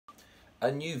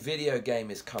A new video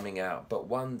game is coming out, but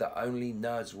one that only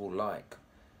nerds will like.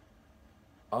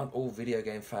 Aren't all video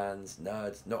game fans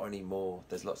nerds? Not anymore.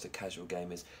 There's lots of casual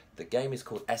gamers. The game is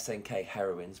called SNK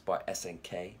Heroines by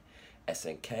SNK.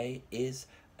 SNK is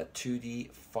a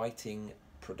 2D fighting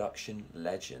production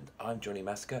legend. I'm Johnny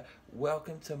Massacre.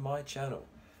 Welcome to my channel.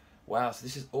 Wow, so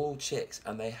this is all chicks,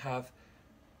 and they have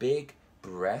big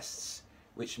breasts,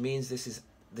 which means this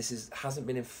hasn't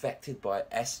been infected by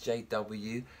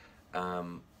SJW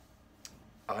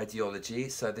ideology.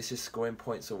 So this is scoring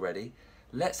points already.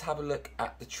 Let's have a look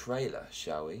at the trailer,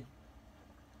 shall we?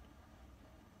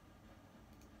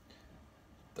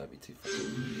 Don't be too funny.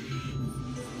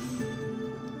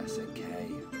 SNK.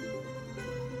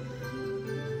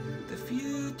 The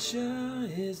future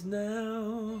is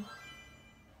now.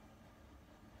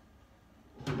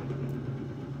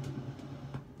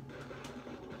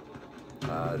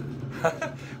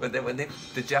 when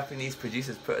the Japanese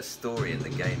producers put a story in the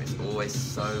game, it's always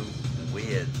so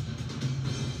weird.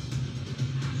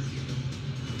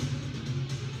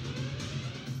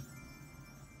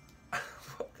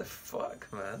 What the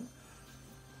fuck, man?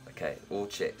 Okay, all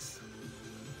chicks.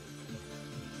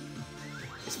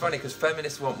 It's funny because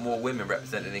feminists want more women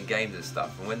represented in games and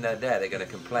stuff, and when they're there, they're going to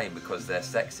complain because they're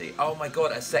sexy. Oh my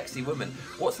god, a sexy woman.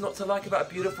 What's not to like about a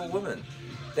beautiful woman?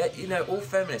 You know, all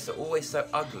feminists are always so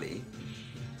ugly.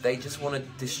 They just want to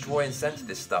destroy and censor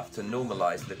this stuff to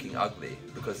normalise looking ugly,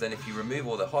 because then if you remove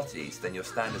all the hotties, then your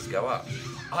standards go up.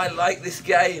 I like this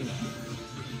game.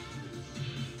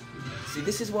 See,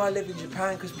 this is why I live in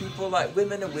Japan, because people are like,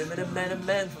 women are women and men are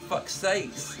men, for fuck's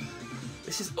sakes.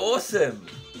 This is awesome.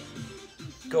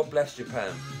 God bless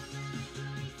Japan.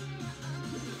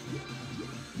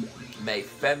 Mate,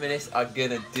 feminists are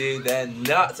gonna do their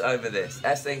nuts over this.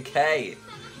 SNK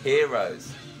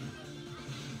Heroes.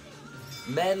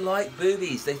 Men like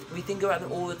boobies. We think about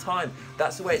them all the time.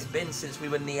 That's the way it's been since we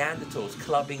were Neanderthals,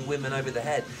 clubbing women over the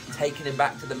head, taking them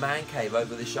back to the man cave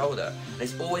over the shoulder. And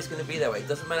it's always going to be that way. It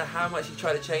doesn't matter how much you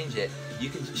try to change it. You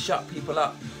can shut people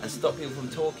up and stop people from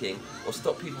talking, or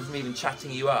stop people from even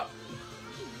chatting you up.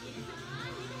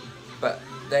 But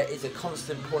there is a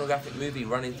constant pornographic movie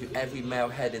running through every male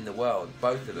head in the world,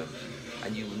 both of them.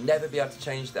 And you will never be able to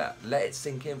change that. Let it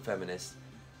sink in, feminists.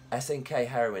 SNK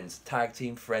Heroines, Tag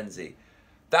Team Frenzy.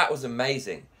 That was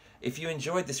amazing. If you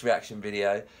enjoyed this reaction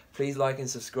video, please like and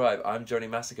subscribe. I'm Johnny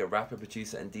Massacre, rapper,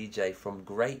 producer and DJ from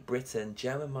Great Britain,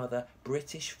 German mother,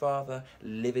 British father,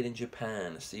 living in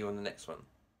Japan. See you on the next one.